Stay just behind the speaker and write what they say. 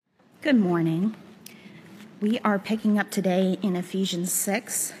Good morning. We are picking up today in Ephesians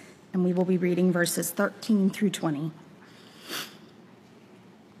 6, and we will be reading verses 13 through 20.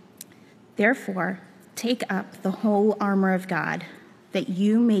 Therefore, take up the whole armor of God, that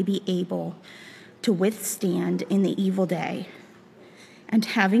you may be able to withstand in the evil day, and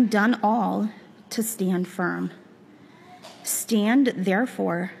having done all, to stand firm. Stand,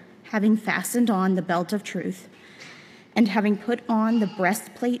 therefore, having fastened on the belt of truth, and having put on the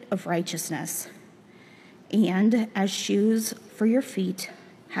breastplate of righteousness, and as shoes for your feet,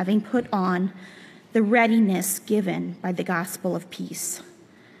 having put on the readiness given by the gospel of peace.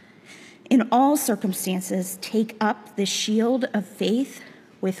 In all circumstances, take up the shield of faith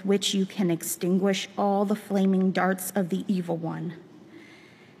with which you can extinguish all the flaming darts of the evil one,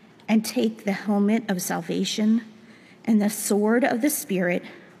 and take the helmet of salvation and the sword of the Spirit,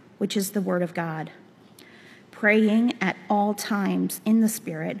 which is the word of God, praying at all times in the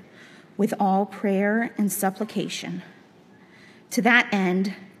Spirit with all prayer and supplication. To that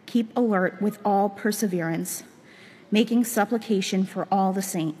end, keep alert with all perseverance, making supplication for all the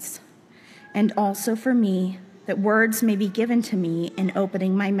saints, and also for me, that words may be given to me in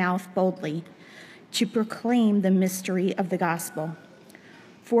opening my mouth boldly to proclaim the mystery of the gospel,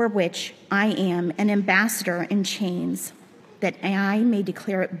 for which I am an ambassador in chains, that I may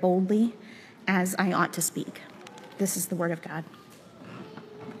declare it boldly as I ought to speak. This is the word of God.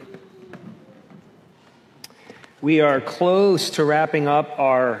 We are close to wrapping up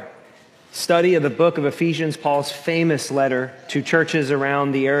our study of the book of Ephesians, Paul's famous letter to churches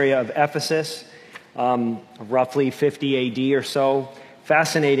around the area of Ephesus, roughly 50 AD or so.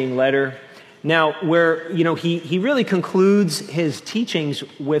 Fascinating letter. Now, he really concludes his teachings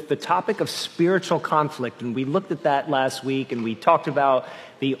with the topic of spiritual conflict, and we looked at that last week, and we talked about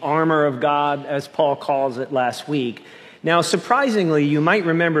the armor of God, as Paul calls it, last week. Now, surprisingly, you might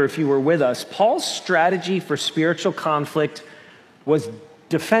remember if you were with us, Paul's strategy for spiritual conflict was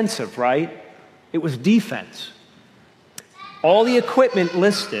defensive, right? It was defense. All the equipment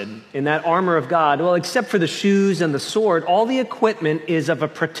listed in that armor of God, well, except for the shoes and the sword, all the equipment is of a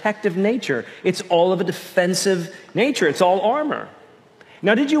protective nature. It's all of a defensive nature. It's all armor.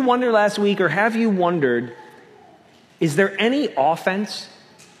 Now, did you wonder last week, or have you wondered, is there any offense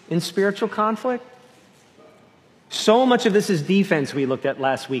in spiritual conflict? So much of this is defense we looked at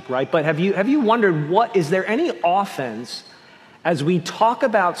last week, right? But have you wondered, is there any offense as we talk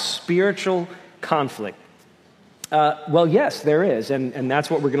about spiritual conflict? Well, yes, there is, and that's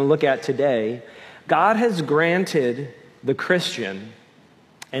what we're going to look at today. God has granted the Christian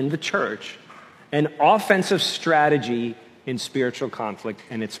and the church an offensive strategy in spiritual conflict,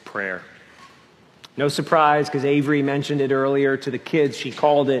 and it's prayer. No surprise, because Avery mentioned it earlier to the kids. She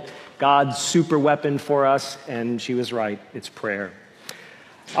called it God's super weapon for us, and she was right. It's prayer.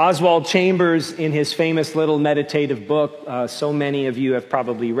 Oswald Chambers, in his famous little meditative book, so many of you have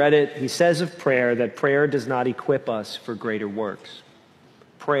probably read it, he says of prayer that prayer does not equip us for greater works.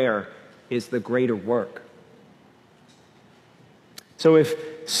 Prayer is the greater work. So if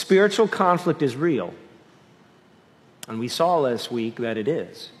spiritual conflict is real, and we saw last week that it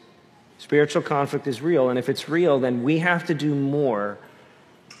is, spiritual conflict is real, and if it's real, then we have to do more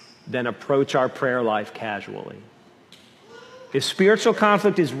than approach our prayer life casually. If spiritual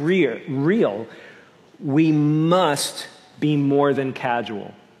conflict is real, we must be more than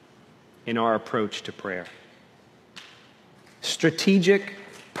casual in our approach to prayer. Strategic,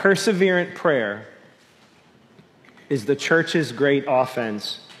 perseverant prayer is the church's great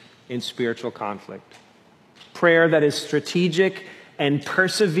offense in spiritual conflict. Prayer that is strategic and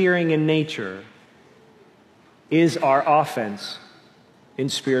persevering in nature is our offense in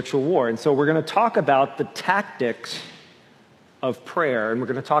spiritual war. And so we're going to talk about the tactics of prayer, and we're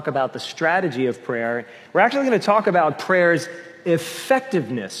going to talk about the strategy of prayer. We're actually going to talk about prayer's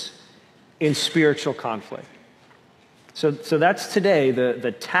effectiveness in spiritual conflict. So that's today,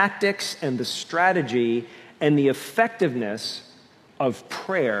 the tactics and the strategy and the effectiveness of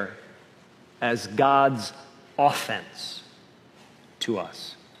prayer as God's offense to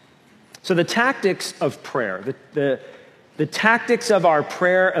us. So the tactics of prayer, the tactics of our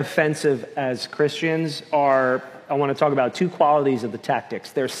prayer offensive as Christians are, I want to talk about two qualities of the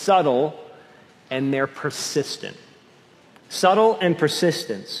tactics. They're subtle and they're persistent. Subtle and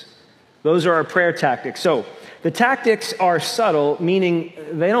persistence. Those are our prayer tactics. So the tactics are subtle, meaning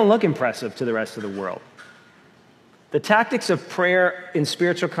they don't look impressive to the rest of the world. The tactics of prayer in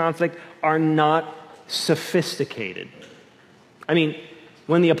spiritual conflict are not sophisticated. I mean,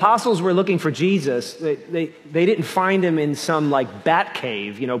 when the apostles were looking for Jesus, they didn't find him in some bat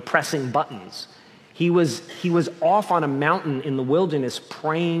cave, pressing buttons. He was off on a mountain in the wilderness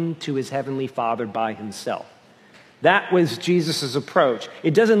praying to his heavenly Father by himself. That was Jesus' approach.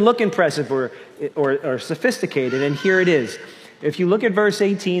 It doesn't look impressive or sophisticated, and here it is. If you look at verse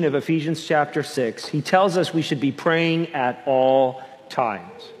 18 of Ephesians chapter 6, he tells us we should be praying at all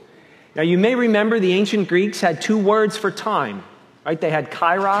times. Now, you may remember the ancient Greeks had two words for time, right? They had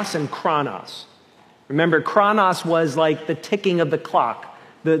kairos and chronos. Remember, chronos was like the ticking of the clock,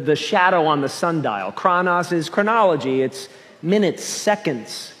 the shadow on the sundial. Chronos is chronology. It's minutes,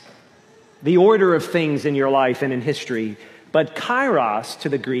 seconds, the order of things in your life and in history. But kairos, to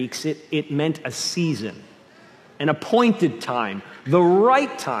the Greeks, it meant a season, an appointed time, the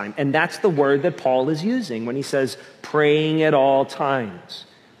right time. And that's the word that Paul is using when he says praying at all times.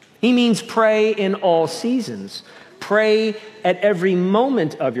 He means pray in all seasons. Pray at every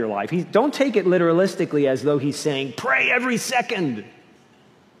moment of your life. Don't take it literalistically as though he's saying pray every second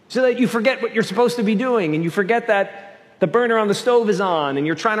so that you forget what you're supposed to be doing and you forget that the burner on the stove is on and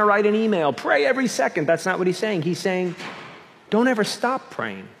you're trying to write an email. Pray every second. That's not what he's saying. He's saying don't ever stop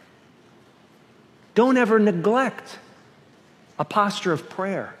praying. Don't ever neglect a posture of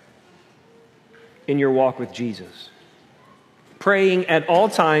prayer in your walk with Jesus. Praying at all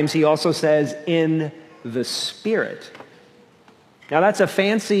times, he also says, in the Spirit. Now, that's a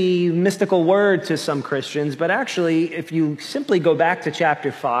fancy, mystical word to some Christians, but actually, if you simply go back to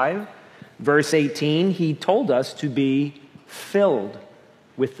chapter 5, verse 18, he told us to be filled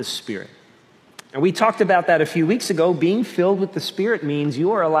with the Spirit. And we talked about that a few weeks ago. Being filled with the Spirit means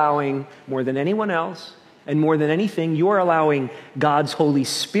you are allowing, more than anyone else, and more than anything, you are allowing God's Holy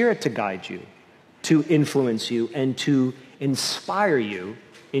Spirit to guide you, to influence you, and to inspire you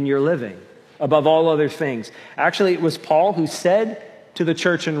in your living, above all other things. Actually, it was Paul who said to the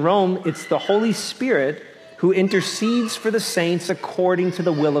church in Rome, it's the Holy Spirit who intercedes for the saints according to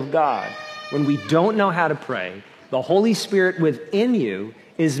the will of God. When we don't know how to pray, the Holy Spirit within you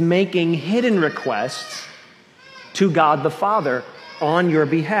is making hidden requests to God the Father on your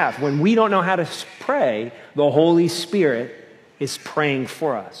behalf. When we don't know how to pray, the Holy Spirit is praying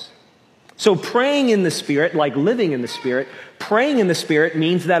for us. So praying in the Spirit, like living in the Spirit, praying in the Spirit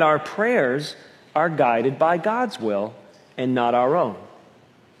means that our prayers are guided by God's will and not our own.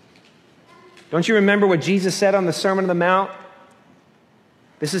 Don't you remember what Jesus said on the Sermon on the Mount?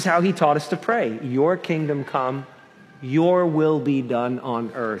 This is how he taught us to pray. Your kingdom come, your will be done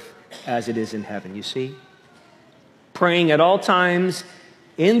on earth as it is in heaven. You see? Praying at all times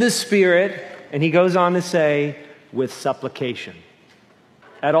in the Spirit, and he goes on to say, with supplication.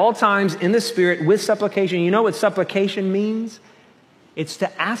 At all times in the Spirit with supplication. You know what supplication means? It's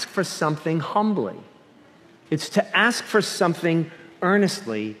to ask for something humbly. It's to ask for something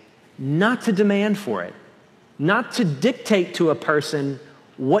earnestly, not to demand for it, not to dictate to a person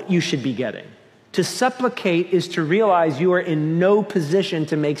what you should be getting. To supplicate is to realize you are in no position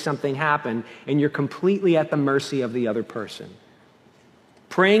to make something happen and you're completely at the mercy of the other person.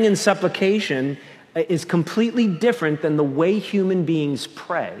 Praying in supplication is completely different than the way human beings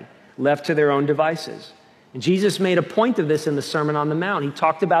pray, left to their own devices. And Jesus made a point of this in the Sermon on the Mount. He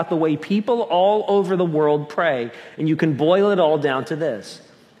talked about the way people all over the world pray, and you can boil it all down to this.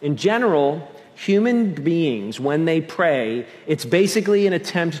 In general, human beings, when they pray, it's basically an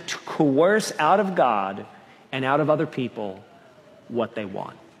attempt to coerce out of God and out of other people what they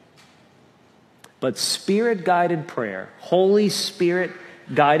want. But Spirit-guided prayer, Holy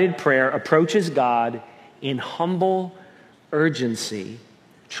Spirit-guided prayer approaches God in humble urgency,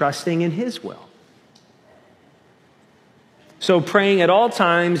 trusting in His will. So praying at all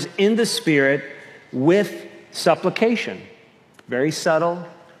times in the Spirit with supplication. Very subtle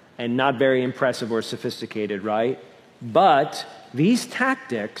and not very impressive or sophisticated, right? But these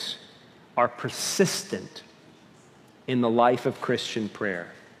tactics are persistent in the life of Christian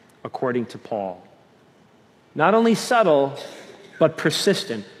prayer, according to Paul. Not only subtle, but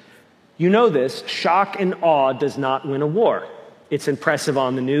persistent. You know this, shock and awe does not win a war. It's impressive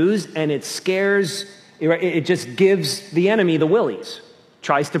on the news, and it scares, it just gives the enemy the willies,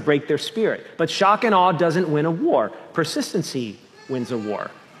 tries to break their spirit. But shock and awe doesn't win a war. Persistency wins a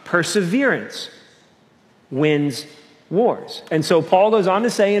war. Perseverance wins wars. And so Paul goes on to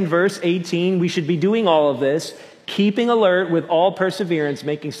say in verse 18, we should be doing all of this, keeping alert with all perseverance,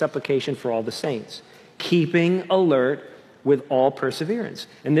 making supplication for all the saints. Keeping alert with all perseverance.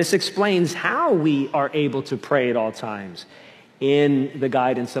 And this explains how we are able to pray at all times in the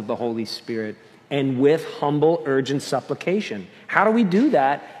guidance of the Holy Spirit and with humble, urgent supplication. How do we do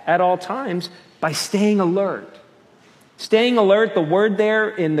that at all times? By staying alert. Staying alert, the word there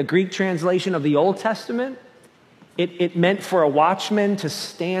in the Greek translation of the Old Testament, It meant for a watchman to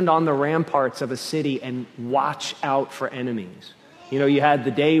stand on the ramparts of a city and watch out for enemies. You know, you had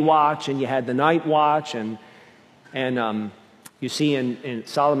the day watch and you had the night watch, and you see in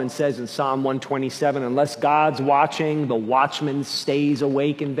Solomon says in Psalm 127, unless God's watching, the watchman stays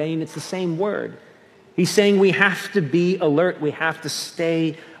awake in vain. It's the same word. He's saying we have to be alert. We have to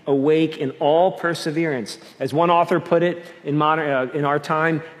stay awake in all perseverance. As one author put it in our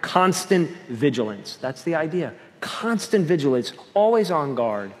time, constant vigilance. That's the idea. Constant vigilance, always on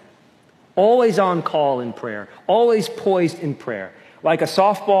guard, always on call in prayer, always poised in prayer. Like a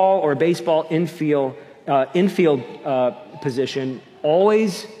softball or baseball infield position,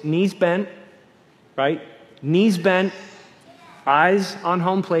 always knees bent, right? Knees bent, eyes on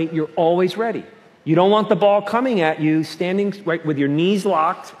home plate, you're always ready. You don't want the ball coming at you standing right with your knees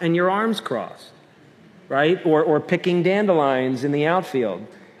locked and your arms crossed, right? Or picking dandelions in the outfield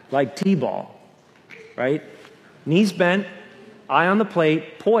like T-ball, right? Knees bent, eye on the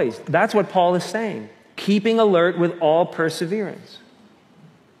plate, poised. That's what Paul is saying. Keeping alert with all perseverance.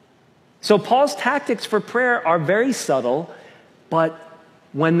 So Paul's tactics for prayer are very subtle, but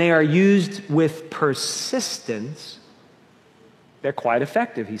when they are used with persistence, they're quite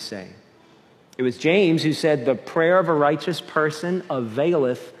effective, he's saying. It was James who said, the prayer of a righteous person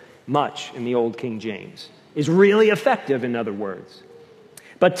availeth much, in the old King James. Is really effective, in other words.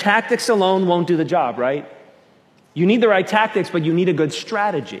 But tactics alone won't do the job, right? You need the right tactics, but you need a good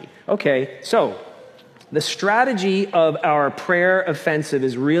strategy. Okay, so the strategy of our prayer offensive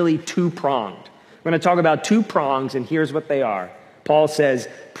is really two-pronged. We're going to talk about two prongs, and here's what they are. Paul says,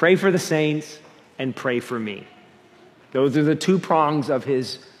 pray for the saints and pray for me. Those are the two prongs of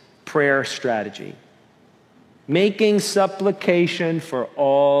his prayer strategy. Making supplication for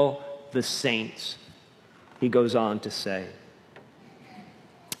all the saints, he goes on to say.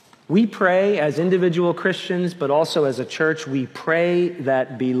 We pray as individual Christians, but also as a church, we pray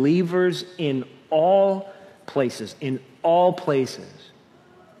that believers in all places,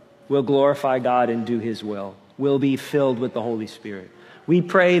 will glorify God and do his will be filled with the Holy Spirit. We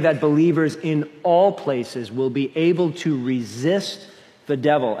pray that believers in all places will be able to resist the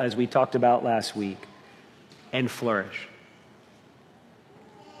devil, as we talked about last week, and flourish.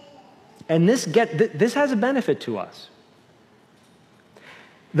 And this has a benefit to us.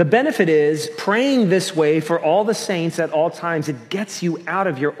 The benefit is praying this way for all the saints at all times. It gets you out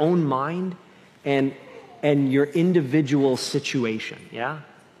of your own mind and your individual situation, yeah?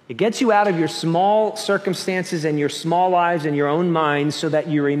 It gets you out of your small circumstances and your small lives and your own minds so that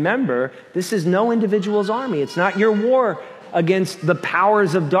you remember this is no individual's army. It's not your war against the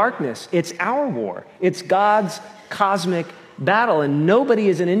powers of darkness. It's our war. It's God's cosmic battle, and nobody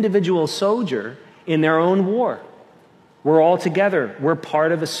is an individual soldier in their own war. We're all together. We're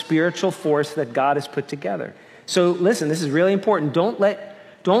part of a spiritual force that God has put together. So listen, this is really important. Don't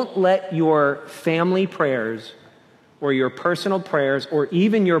let your family prayers or your personal prayers or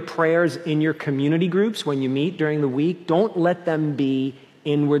even your prayers in your community groups when you meet during the week, don't let them be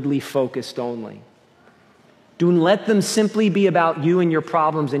inwardly focused only. Don't let them simply be about you and your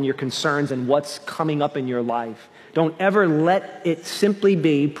problems and your concerns and what's coming up in your life. Don't ever let it simply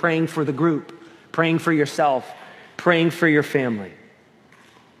be praying for the group, praying for yourself, praying for your family.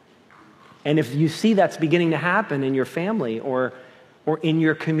 And if you see that's beginning to happen in your family or in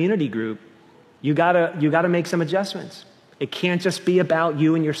your community group, you gotta make some adjustments. It can't just be about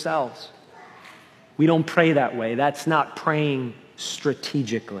you and yourselves. We don't pray that way. That's not praying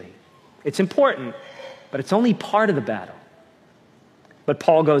strategically. It's important, but it's only part of the battle. But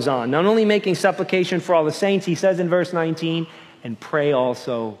Paul goes on, not only making supplication for all the saints, he says in verse 19, and pray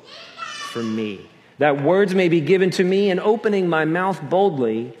also for me, that words may be given to me in opening my mouth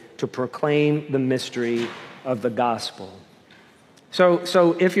boldly to proclaim the mystery of the gospel.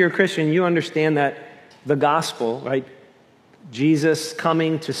 So if you're a Christian, you understand that the gospel, right? Jesus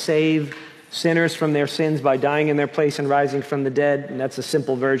coming to save sinners from their sins by dying in their place and rising from the dead, and that's a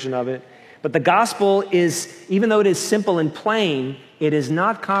simple version of it. But the gospel is, even though it is simple and plain, it is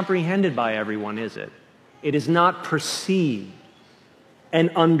not comprehended by everyone, is it? It is not perceived and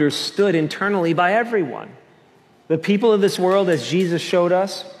understood internally by everyone. The people of this world, as Jesus showed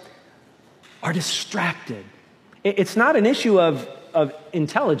us, are distracted. It's not an issue of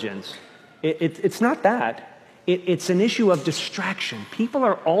intelligence. It's not that. It's an issue of distraction. People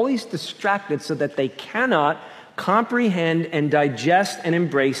are always distracted so that they cannot comprehend and digest and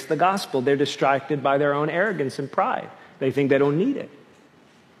embrace the gospel. They're distracted by their own arrogance and pride. They think they don't need it.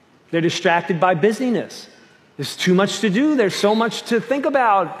 They're distracted by busyness. There's too much to do. There's so much to think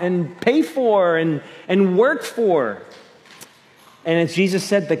about and pay for and work for. And as Jesus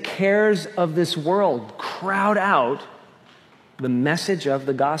said, the cares of this world crowd out the message of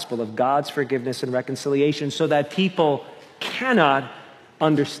the gospel of God's forgiveness and reconciliation, so that people cannot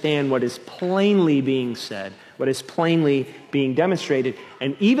understand what is plainly being said, what is plainly being demonstrated.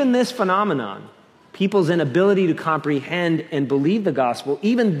 And even this phenomenon, people's inability to comprehend and believe the gospel,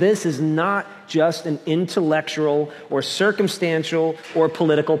 even this is not just an intellectual or circumstantial or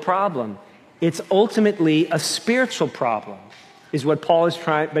political problem. It's ultimately a spiritual problem, is what Paul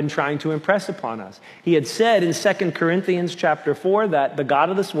has been trying to impress upon us. He had said in 2 Corinthians chapter 4 that the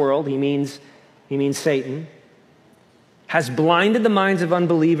God of this world, he means Satan, has blinded the minds of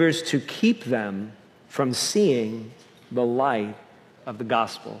unbelievers to keep them from seeing the light of the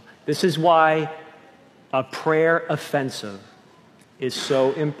gospel. This is why a prayer offensive is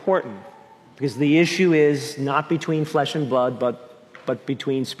so important, because the issue is not between flesh and blood, but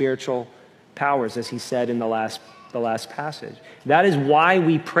between spiritual powers, as he said in the last passage. That is why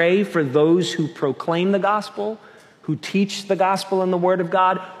we pray for those who proclaim the gospel, who teach the gospel and the word of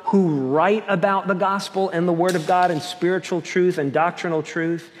God, who write about the gospel and the word of God and spiritual truth and doctrinal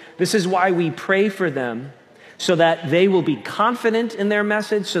truth. This is why we pray for them, so that they will be confident in their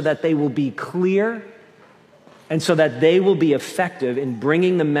message, so that they will be clear, and so that they will be effective in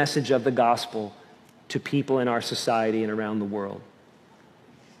bringing the message of the gospel to people in our society and around the world.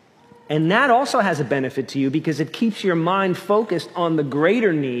 And that also has a benefit to you, because it keeps your mind focused on the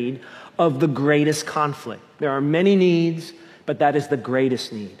greater need of the greatest conflict. There are many needs, but that is the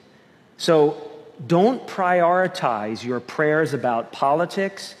greatest need. So don't prioritize your prayers about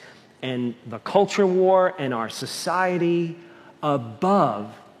politics and the culture war and our society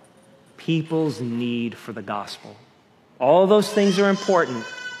above people's need for the gospel. All those things are important,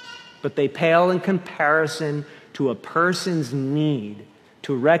 but they pale in comparison to a person's need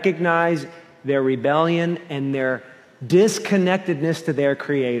to recognize their rebellion and their disconnectedness to their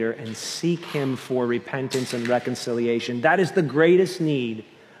Creator and seek Him for repentance and reconciliation. That is the greatest need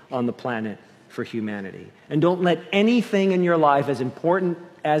on the planet for humanity. And don't let anything in your life, as important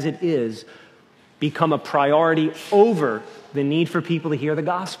as it is, become a priority over the need for people to hear the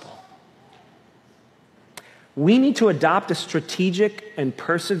gospel. We need to adopt a strategic and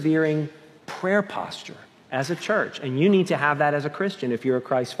persevering prayer posture as a church, and you need to have that as a Christian if you're a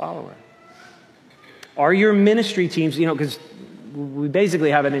Christ follower. Are your ministry teams, because we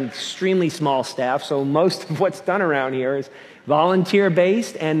basically have an extremely small staff, so most of what's done around here is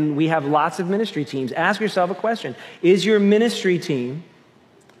volunteer-based, and we have lots of ministry teams. Ask yourself a question. Is your ministry team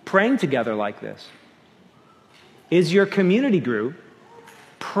praying together like this? Is your community group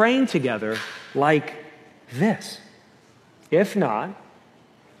praying together like this? If not,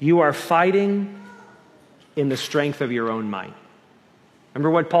 you are fighting in the strength of your own might. Remember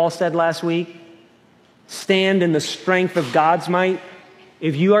what Paul said last week? Stand in the strength of God's might.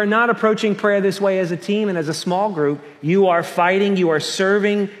 If you are not approaching prayer this way as a team and as a small group, you are fighting, you are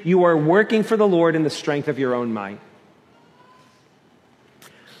serving, you are working for the Lord in the strength of your own might.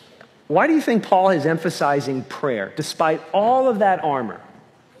 Why do you think Paul is emphasizing prayer, despite all of that armor,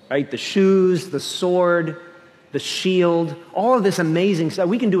 right? The shoes, the sword, the shield, all of this amazing stuff.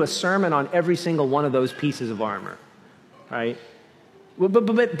 We can do a sermon on every single one of those pieces of armor, right?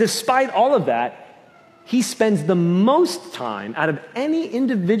 But despite all of that, he spends the most time, out of any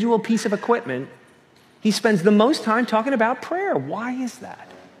individual piece of equipment, he spends the most time talking about prayer. Why is that?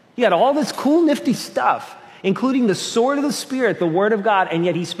 He had all this cool, nifty stuff, including the sword of the Spirit, the Word of God, and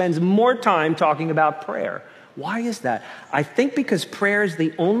yet he spends more time talking about prayer. Why is that? I think because prayer is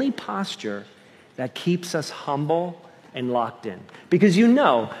the only posture that keeps us humble and locked in. Because you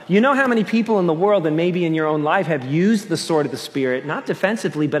know how many people in the world and maybe in your own life have used the sword of the Spirit, not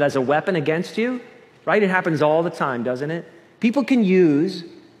defensively, but as a weapon against you, right? It happens all the time, doesn't it? People can use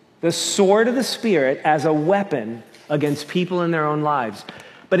the sword of the Spirit as a weapon against people in their own lives.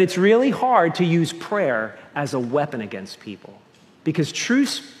 But it's really hard to use prayer as a weapon against people. Because true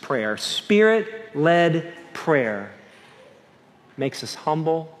prayer, Spirit-led prayer, makes us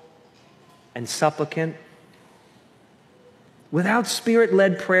humble and supplicant. Without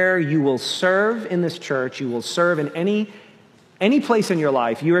Spirit-led prayer, you will serve in this church, you will serve in any place in your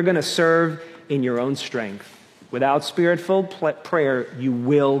life. You are going to serve in your own strength. Without Spirit-filled prayer, you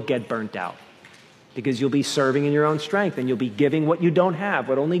will get burnt out, because you'll be serving in your own strength and you'll be giving what you don't have,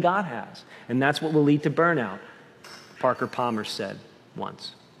 what only God has. And that's what will lead to burnout, Parker Palmer said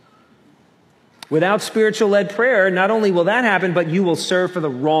once. Without spiritual-led prayer, not only will that happen, but you will serve for the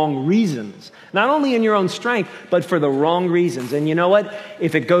wrong reasons. Not only in your own strength, but for the wrong reasons. And you know what?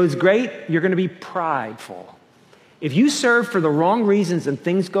 If it goes great, you're going to be prideful. If you serve for the wrong reasons and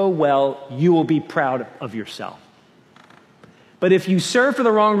things go well, you will be proud of yourself. But if you serve for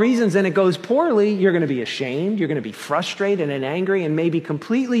the wrong reasons and it goes poorly, you're going to be ashamed, you're going to be frustrated and angry, and maybe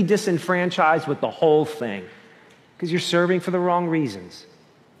completely disenfranchised with the whole thing because you're serving for the wrong reasons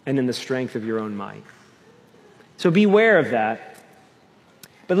and in the strength of your own might. So beware of that.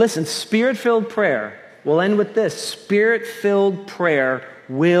 But listen, Spirit-filled prayer, we'll end with this. Spirit-filled prayer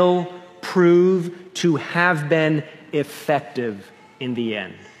will prove to have been effective in the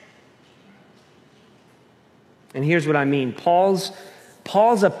end. And here's what I mean. Paul's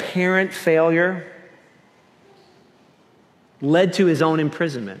apparent failure led to his own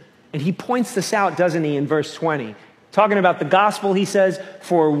imprisonment. And he points this out, doesn't he, in verse 20? Talking about the gospel, he says,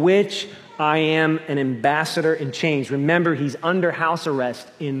 for which I am an ambassador in chains. Remember, he's under house arrest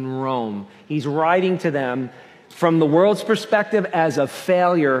in Rome. He's writing to them from the world's perspective as a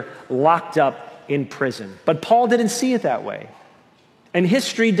failure locked up in prison. But Paul didn't see it that way. And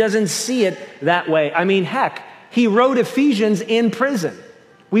history doesn't see it that way. I mean, heck, he wrote Ephesians in prison.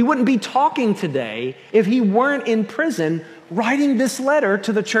 We wouldn't be talking today if he weren't in prison writing this letter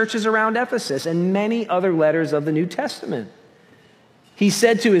to the churches around Ephesus and many other letters of the New Testament. He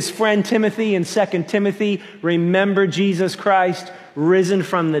said to his friend Timothy in 2 Timothy, remember Jesus Christ risen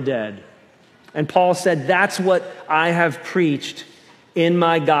from the dead. And Paul said, that's what I have preached in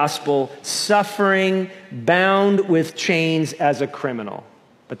my gospel, suffering, bound with chains as a criminal.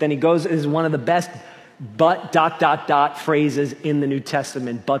 But then he goes, this is one of the best phrases in the New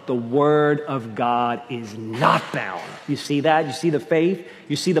Testament, but the word of God is not bound. You see that? You see the faith?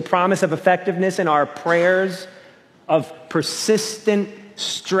 You see the promise of effectiveness in our prayers, of persistent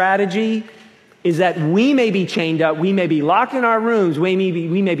strategy, is that we may be chained up, we may be locked in our rooms, we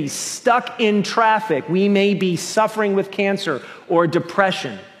may be stuck in traffic, we may be suffering with cancer or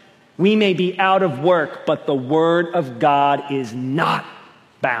depression, we may be out of work, but the word of God is not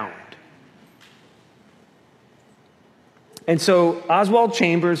bound. And so Oswald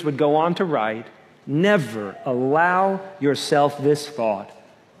Chambers would go on to write, never allow yourself this thought,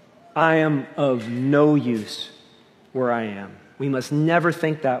 I am of no use where I am. We must never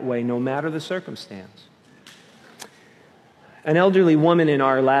think that way, no matter the circumstance. An elderly woman in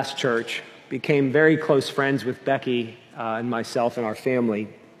our last church became very close friends with Becky and myself and our family.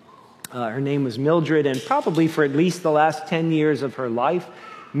 Her name was Mildred, and probably for at least the last 10 years of her life,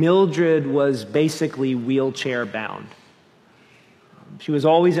 Mildred was basically wheelchair bound. She was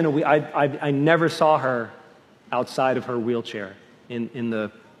always in a I never saw her outside of her wheelchair in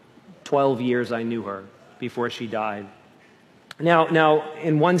the 12 years I knew her before she died. Now,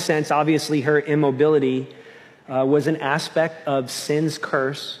 in one sense, obviously her immobility was an aspect of sin's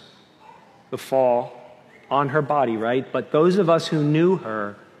curse, the fall, on her body, right? But those of us who knew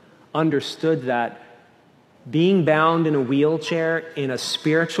her understood that being bound in a wheelchair in a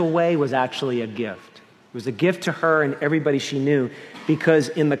spiritual way was actually a gift. It was a gift to her and everybody she knew, because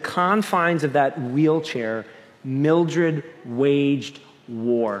in the confines of that wheelchair, Mildred waged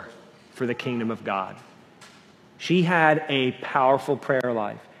war for the kingdom of God. She had a powerful prayer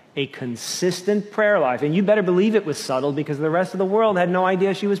life, a consistent prayer life. And you better believe it was subtle, because the rest of the world had no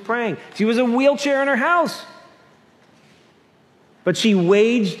idea she was praying. She was a wheelchair in her house. But she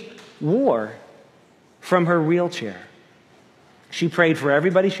waged war from her wheelchair. She prayed for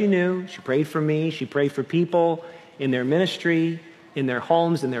everybody she knew. She prayed for me. She prayed for people in their ministry, in their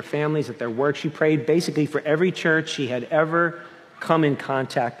homes, in their families, at their work. She prayed basically for every church she had ever come in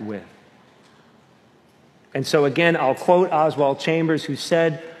contact with. And so again, I'll quote Oswald Chambers, who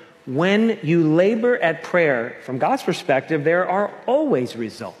said, when you labor at prayer, from God's perspective, there are always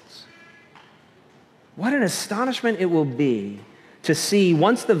results. What an astonishment it will be to see,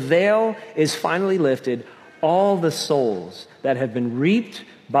 once the veil is finally lifted, all the souls that have been reaped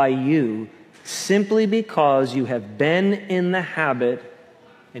by you simply because you have been in the habit,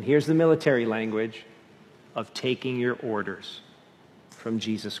 and here's the military language, of taking your orders from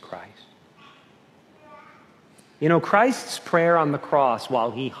Jesus Christ. You know, Christ's prayer on the cross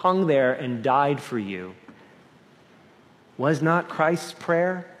while he hung there and died for you, was not Christ's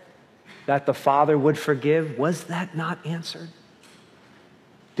prayer that the Father would forgive? Was that not answered?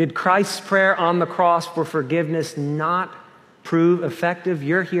 Did Christ's prayer on the cross for forgiveness not prove effective?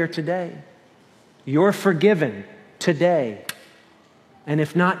 You're here today. You're forgiven today. And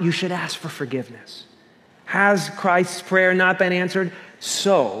if not, you should ask for forgiveness. Has Christ's prayer not been answered?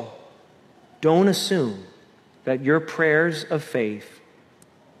 So, don't assume that your prayers of faith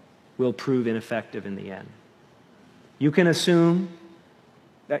will prove ineffective in the end. You can assume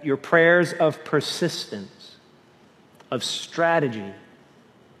that your prayers of persistence, of strategy,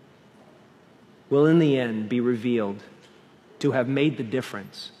 will in the end be revealed to have made the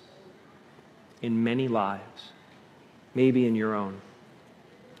difference in many lives. maybe in your own.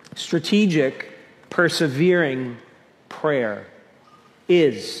 Strategic, persevering prayer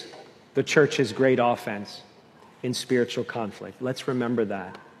is the church's great offense in spiritual conflict. Let's remember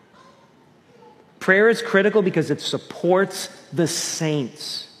that. Prayer is critical because it supports the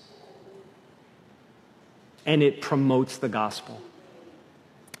saints and it promotes the gospel.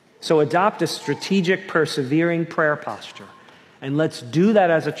 So adopt a strategic, persevering prayer posture. And let's do that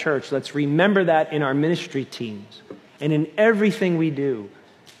as a church. Let's remember that in our ministry teams. And in everything we do.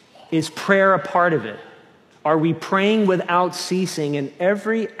 Is prayer a part of it? Are we praying without ceasing in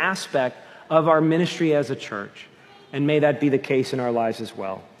every aspect of our ministry as a church? And may that be the case in our lives as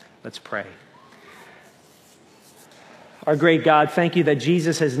well. Let's pray. Our great God, thank you that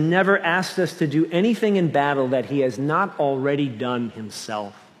Jesus has never asked us to do anything in battle that he has not already done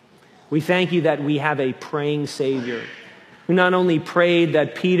himself. We thank you that we have a praying Savior who not only prayed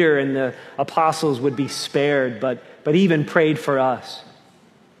that Peter and the apostles would be spared, but even prayed for us,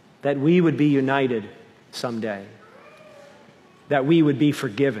 that we would be united someday, that we would be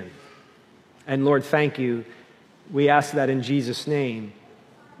forgiven. And Lord, thank you. We ask that in Jesus' name,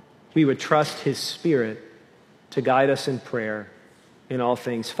 we would trust his Spirit to guide us in prayer in all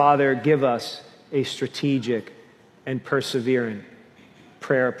things. Father, give us a strategic and perseverant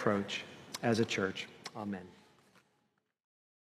prayer approach as a church. Amen.